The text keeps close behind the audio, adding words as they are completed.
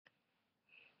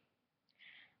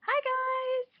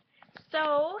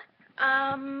So,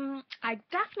 I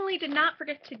definitely did not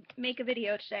forget to make a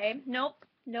video today. Nope,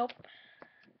 nope,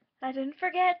 I didn't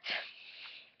forget.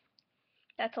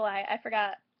 That's a lie. I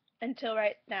forgot until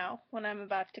right now when I'm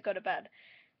about to go to bed.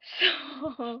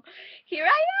 So, here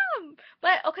I am!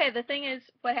 But, okay, the thing is,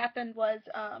 what happened was,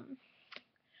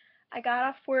 I got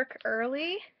off work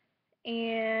early,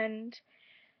 and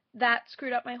that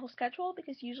screwed up my whole schedule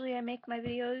because usually I make my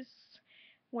videos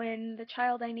when the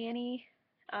child I nanny,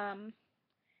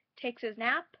 takes his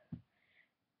nap,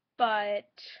 but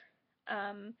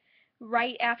um,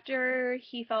 right after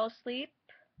he fell asleep,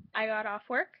 I got off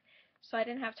work, so I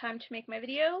didn't have time to make my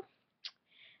video.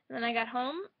 And then I got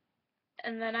home,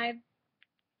 and then I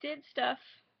did stuff.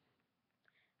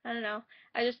 I don't know.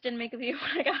 I just didn't make a video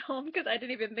when I got home because I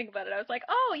didn't even think about it. I was like,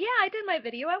 oh yeah, I did my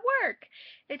video at work.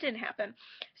 It didn't happen.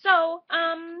 So,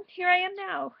 here I am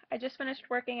now. I just finished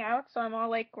working out, so I'm all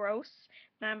like gross.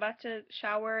 And I'm about to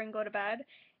shower and go to bed.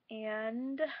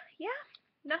 And yeah,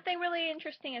 nothing really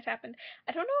interesting has happened.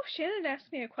 I don't know if Shannon asked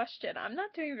me a question. I'm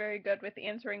not doing very good with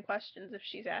answering questions if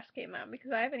she's asking them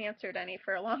because I haven't answered any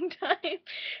for a long time.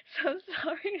 So I'm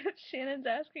sorry if Shannon's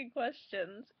asking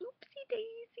questions. Oopsie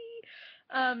daisy.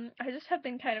 I just have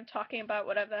been kind of talking about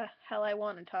whatever the hell I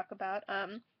want to talk about.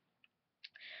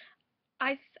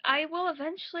 I will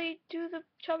eventually do the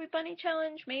Chubby Bunny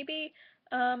challenge, maybe.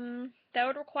 That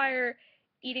would require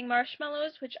eating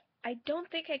marshmallows, which I don't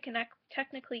think I can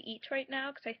technically eat right now,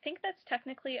 because I think that's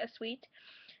technically a sweet,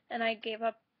 and I gave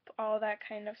up all that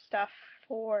kind of stuff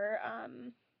for,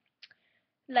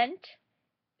 Lent,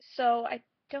 so I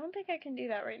don't think I can do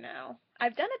that right now.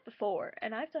 I've done it before,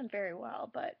 and I've done very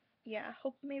well, but yeah,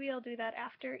 hope maybe I'll do that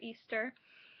after Easter.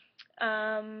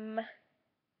 Um,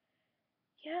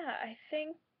 yeah, I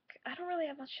think I don't really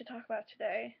have much to talk about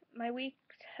today. My week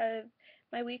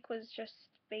was just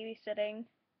babysitting,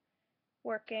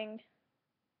 working,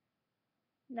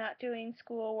 not doing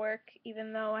schoolwork,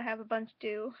 even though I have a bunch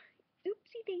due.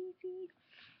 Oopsie daisy.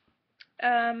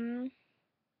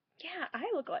 Yeah, I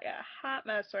look like a hot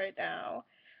mess right now.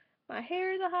 My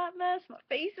hair is a hot mess, my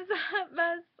face is a hot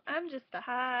mess. I'm just a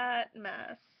hot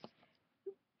mess.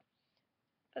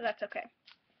 But that's okay.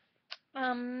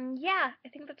 Yeah, I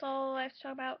think that's all I have to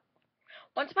talk about.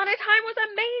 Once Upon a Time was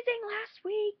amazing last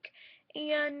week,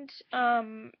 and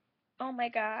oh my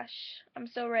gosh, I'm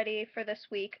so ready for this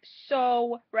week.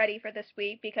 So ready for this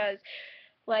week because,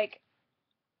 like,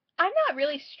 I'm not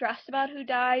really stressed about who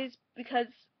dies because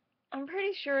I'm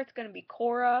pretty sure it's gonna be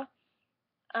Cora.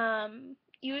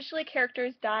 Usually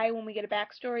characters die when we get a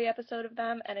backstory episode of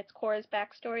them, and it's Cora's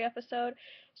backstory episode,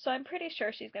 so I'm pretty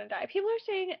sure she's gonna die. People are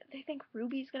saying they think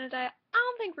Ruby's gonna die. I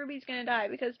don't think Ruby's gonna die,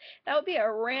 because that would be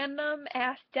a random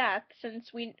ass death,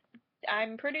 since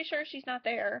I'm pretty sure she's not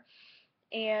there,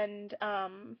 and,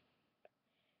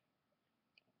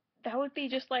 that would be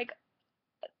just, like,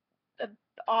 an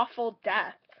awful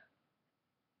death.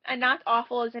 And not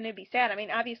awful as in it'd be sad. I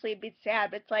mean, obviously it'd be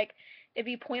sad, but it's like, it'd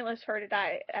be pointless for her to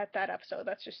die at that episode.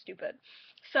 That's just stupid.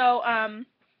 So, I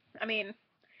mean,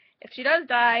 if she does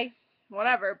die,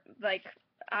 whatever, like,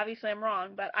 obviously I'm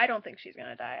wrong, but I don't think she's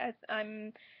gonna die.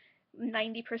 I'm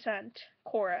 90%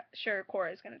 sure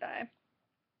Cora is gonna die.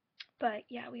 But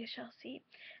yeah, we shall see.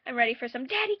 I'm ready for some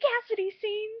Daddy Cassidy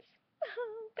scenes.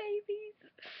 Oh,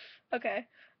 babies. Okay.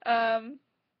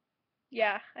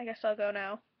 Yeah, I guess I'll go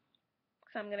now,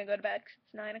 because I'm gonna go to bed because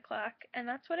it's 9 o'clock, and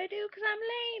that's what I do because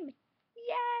I'm lame.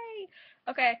 Yay!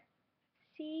 Okay,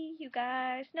 see you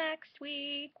guys next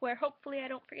week, where hopefully I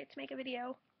don't forget to make a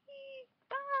video.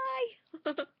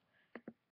 Bye!